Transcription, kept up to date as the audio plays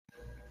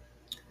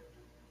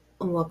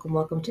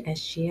welcome to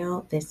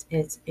SGL. This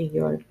is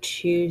your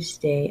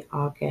Tuesday,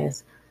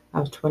 August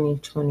of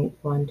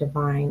 2021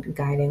 Divine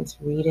Guidance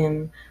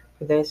reading.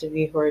 For those of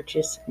you who are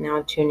just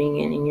now tuning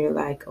in and you're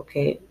like,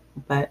 okay,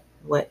 but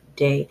what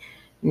day?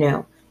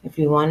 No. If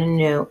you want to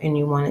know and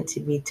you want it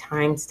to be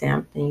time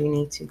stamped, then you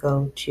need to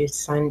go to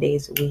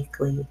Sunday's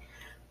weekly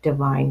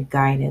Divine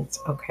Guidance,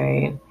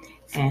 okay?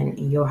 And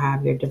you'll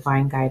have your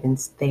Divine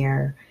Guidance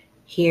there.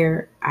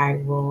 Here, I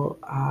will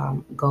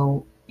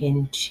go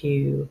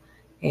into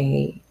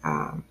a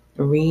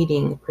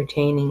reading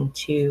pertaining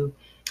to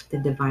the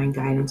divine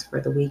guidance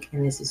for the week.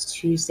 And this is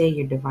Tuesday.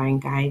 Your divine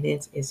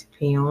guidance is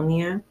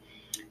Peonia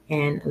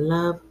and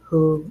love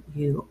who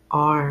you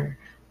are.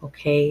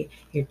 Okay,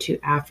 your two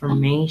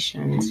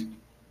affirmations.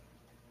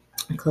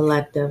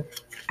 Collective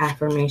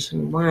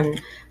affirmation one,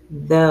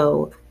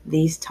 though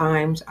these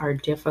times are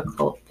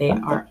difficult, they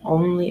are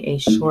only a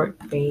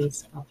short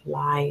phase of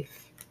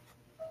life.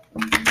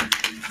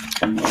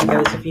 For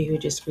those of you who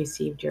just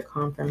received your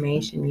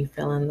confirmation, you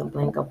fill in the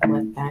blank of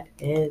what that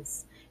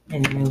is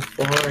and move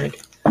forward.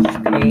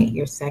 Okay,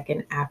 your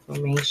second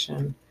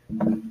affirmation.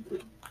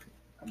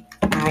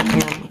 I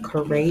am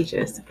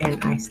courageous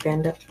and I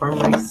stand up for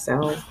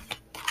myself.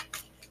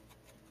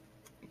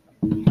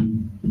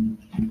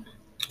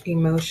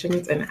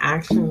 Emotions and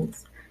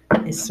actions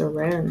is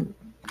surrender.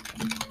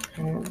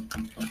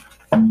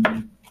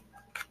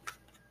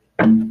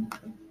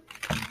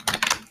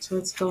 So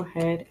let's go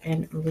ahead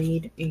and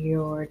read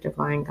your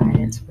divine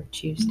guidance for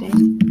Tuesday.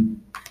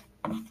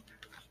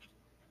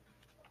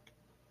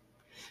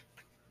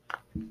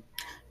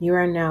 You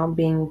are now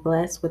being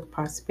blessed with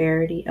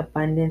prosperity,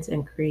 abundance,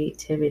 and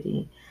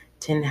creativity.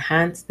 To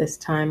enhance this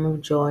time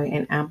of joy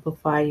and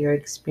amplify your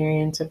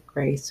experience of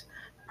grace,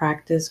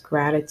 practice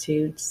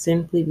gratitude.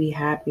 Simply be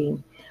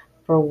happy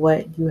for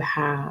what you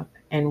have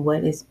and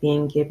what is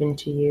being given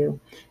to you.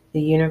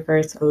 The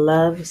universe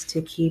loves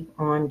to keep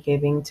on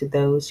giving to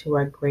those who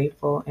are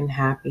grateful and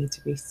happy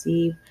to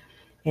receive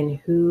and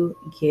who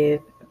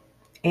give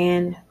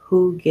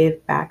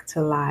back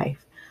to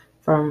life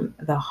from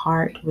the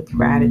heart with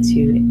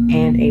gratitude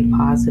and a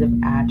positive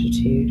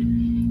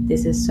attitude.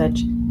 This is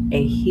such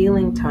a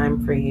healing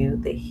time for you.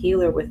 The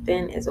healer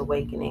within is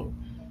awakening,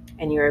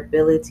 and your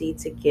ability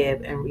to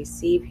give and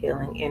receive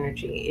healing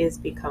energy is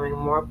becoming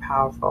more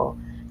powerful.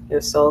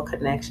 Your soul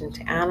connection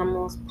to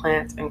animals,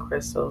 plants, and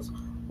crystals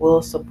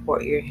will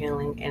support your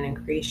healing and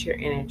increase your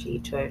energy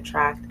to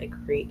attract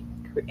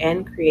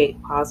and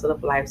create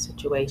positive life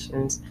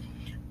situations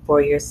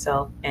for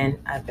yourself and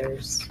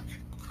others.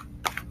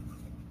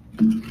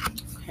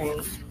 Okay.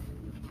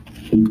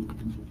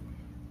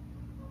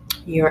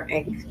 Your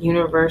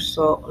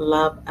universal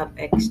love of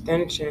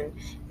extension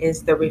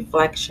is the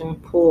reflection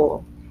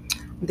pool.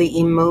 The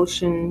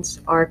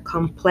emotions are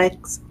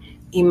complex.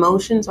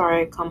 Emotions are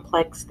a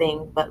complex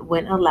thing, but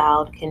when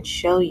allowed, can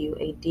show you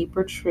a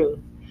deeper truth.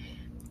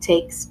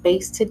 Take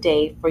space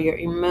today for your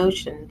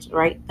emotions.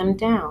 Write them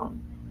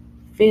down.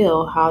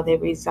 Feel how they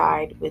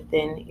reside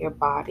within your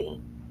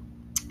body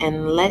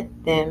and let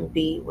them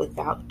be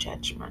without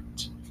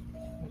judgment.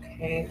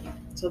 Okay,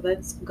 so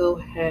let's go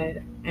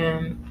ahead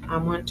and I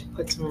want to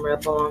put some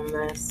ripple on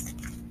this.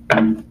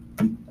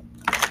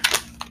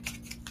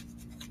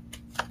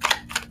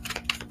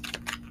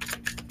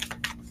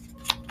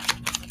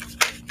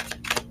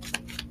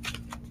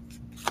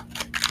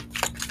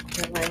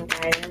 Divine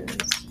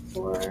guidance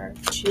for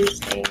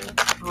Tuesday,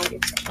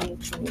 August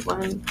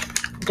 2021.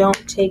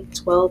 Don't take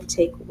 12,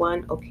 take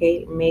one,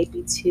 okay,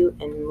 maybe two,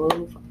 and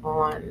move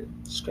on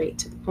straight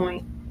to the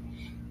point.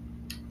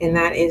 And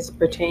that is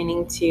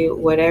pertaining to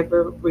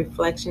whatever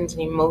reflections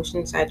and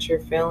emotions that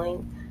you're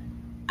feeling.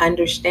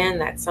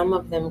 Understand that some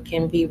of them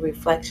can be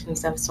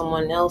reflections of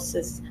someone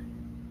else's,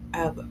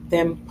 of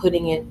them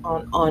putting it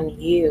on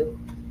you.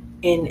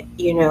 And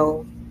we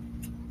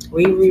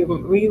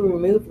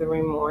remove the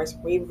remorse,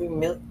 we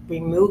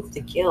remove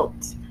the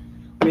guilt,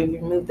 we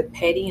remove the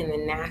petty and the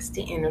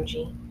nasty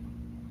energy.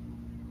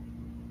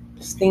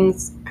 Those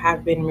things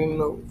have been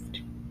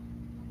removed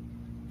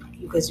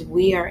because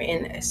we are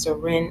in a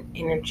serene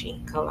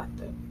energy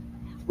collective.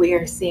 We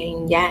are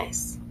saying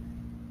yes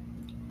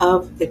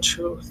of the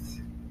truth.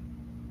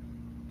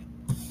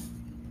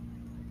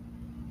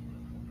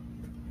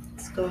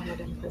 Let's go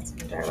ahead and put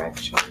some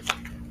direction.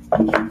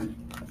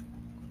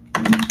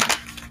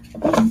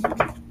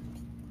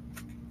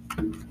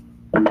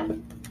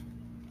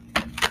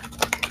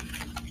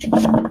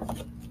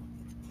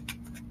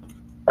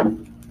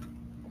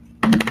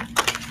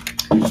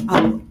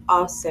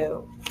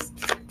 Also,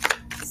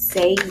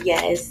 Say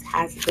Yes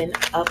has been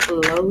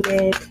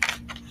uploaded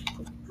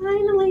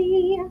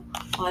finally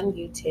on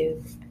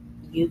YouTube.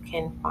 You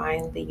can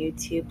find the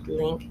YouTube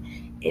link.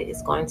 It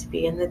is going to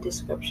be in the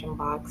description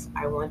box.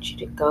 I want you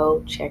to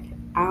go check it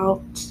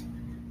out.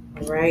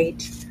 All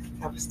right.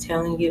 I was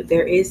telling you,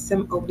 there is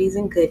some oldies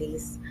and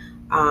goodies.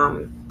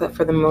 But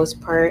for the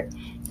most part,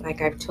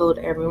 like I've told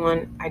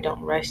everyone, I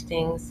don't rush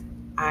things.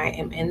 I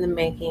am in the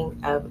making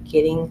of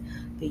getting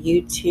the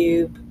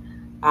YouTube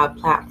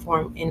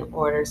platform in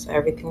order, so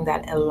everything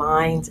that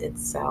aligns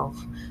itself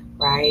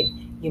right?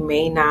 You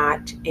may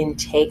not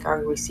intake or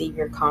receive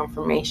your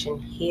confirmation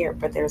here,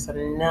 but there's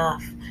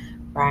enough,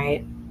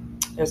 right?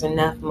 There's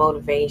enough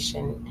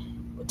motivation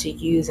to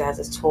use as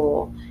a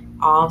tool.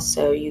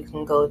 Also, you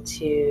can go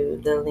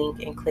to the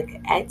link and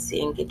click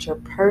Etsy and get your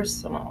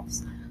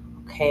personals.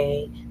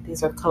 Okay,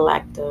 these are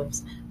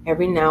collectives.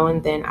 Every now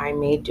and then I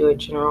may do a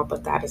general,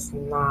 but that is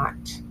not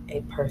a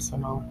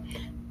personal.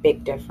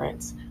 Big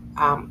difference.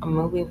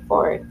 Moving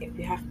forward, if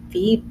you have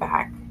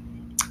feedback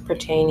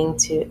pertaining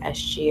to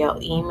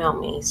SGL, email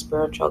me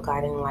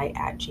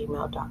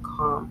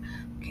spiritualguidinglight@gmail.com.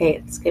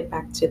 Okay, let's get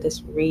back to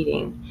this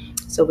reading.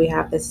 So we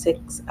have the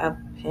Six of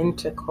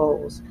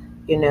Pentacles,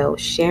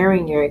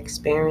 sharing your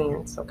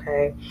experience,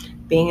 okay?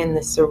 Being in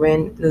the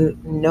surrender,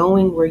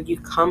 knowing where you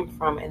come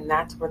from, and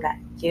that's where that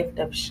gift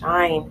of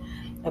shine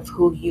of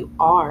who you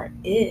are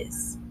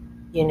is,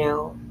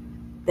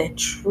 the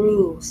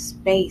true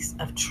space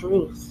of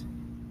truth,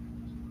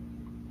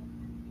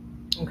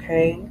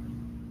 okay?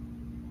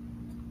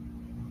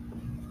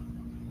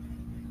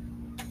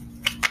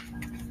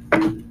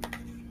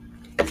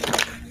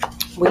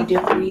 We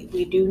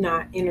do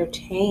not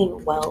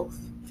entertain wealth,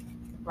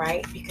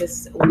 right?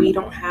 Because we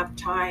don't have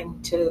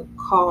time to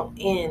call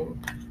in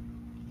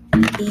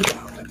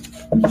ego.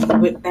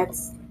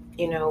 That's,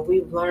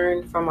 we've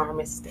learned from our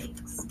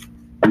mistakes,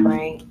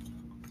 right?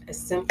 A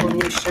simple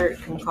new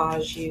shirt can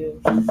cause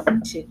you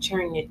to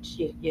turn your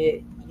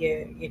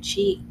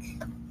cheek,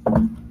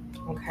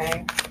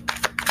 okay?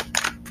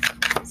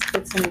 Let's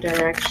get some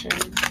direction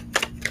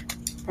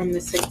from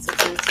the Six of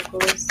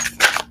Pentacles.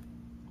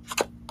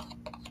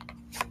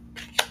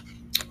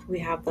 We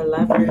have the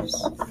Lovers,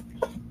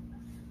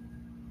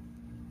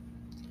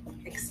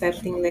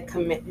 accepting the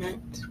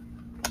commitment.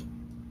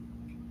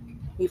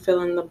 You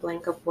fill in the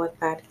blank of what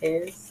that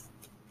is.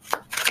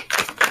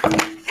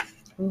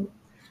 Ooh,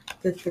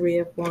 the Three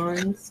of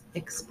Wands,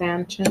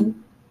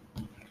 expansion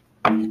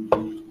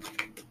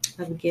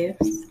of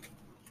gifts.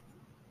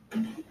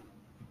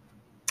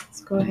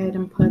 Let's go ahead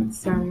and put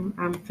some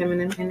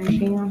feminine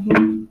energy on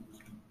here.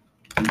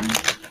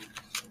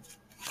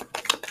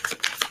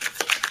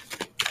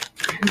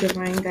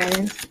 Divine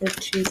guidance for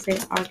Tuesday,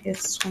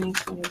 August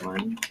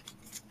 2021.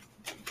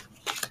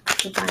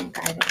 Divine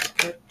guidance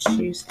for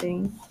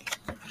Tuesday.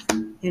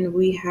 And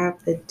we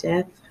have the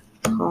Death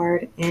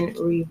card in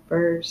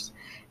reverse.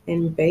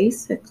 And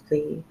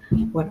basically,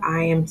 what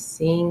I am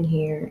seeing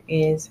here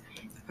is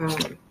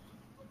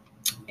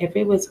if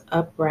it was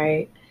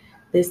upright,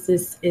 this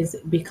is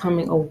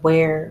becoming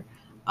aware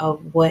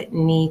of what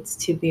needs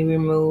to be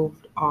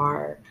removed,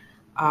 or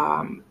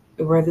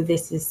whether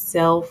this is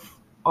self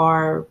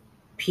or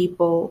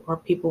people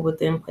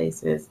within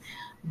places.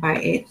 By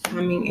it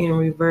coming in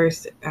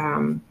reverse,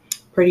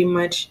 pretty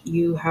much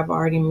you have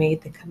already made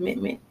the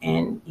commitment,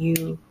 and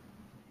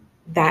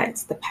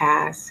that's the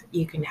past.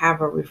 You can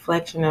have a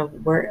reflection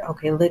of where,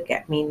 okay, look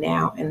at me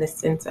now, in the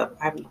sense of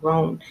I've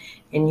grown,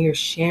 and you're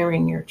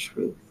sharing your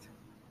truth,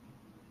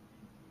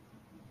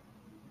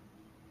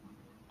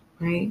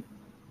 right?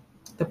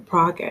 The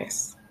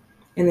progress,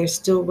 and there's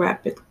still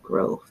rapid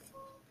growth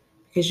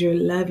because you're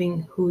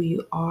loving who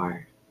you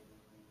are,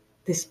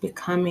 this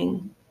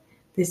becoming,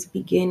 this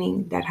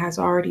beginning that has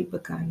already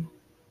begun,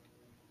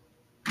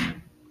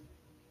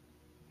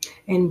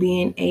 and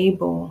being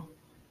able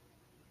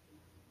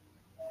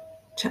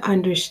to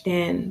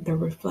understand the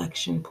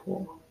reflection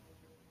pool,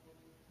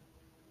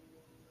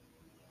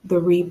 the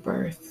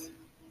rebirth.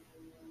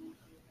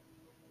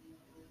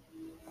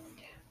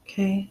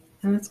 Okay,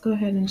 and let's go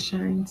ahead and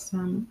shine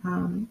some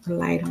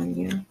light on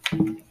you.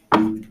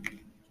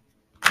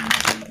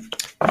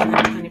 I'm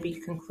going to be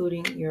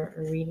concluding your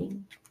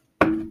reading,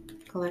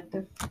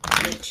 collective,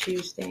 for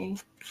Tuesday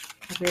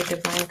of your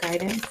divine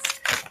guidance.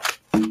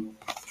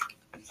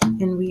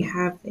 And we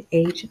have the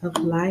Age of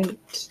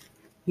Light.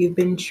 You've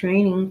been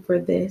training for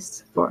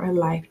this for a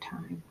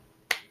lifetime.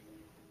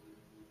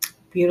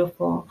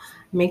 Beautiful.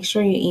 Make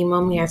sure you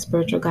email me at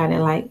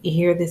spiritualguidinglight. You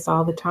hear this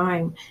all the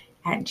time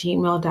at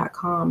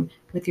gmail.com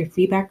with your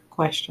feedback or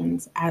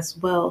questions, as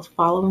well as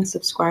follow and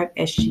subscribe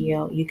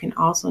SGL. You can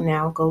also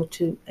now go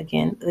to,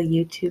 again, the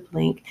YouTube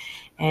link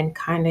and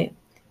kind of,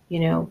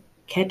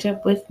 catch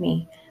up with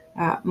me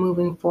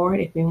moving forward.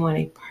 If you want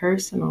a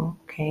personal,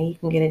 okay, you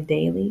can get a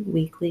daily,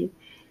 weekly,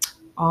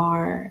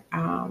 or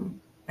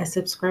a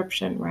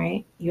subscription,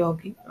 right? You'll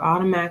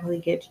automatically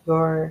get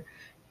your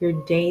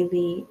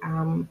daily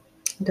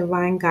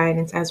divine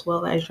guidance, as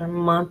well as your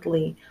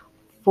monthly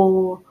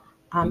full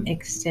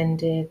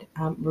extended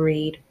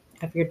read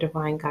of your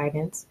divine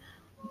guidance.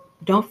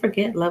 Don't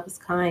forget, love is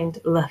kind,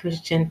 love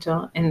is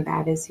gentle, and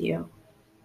that is you.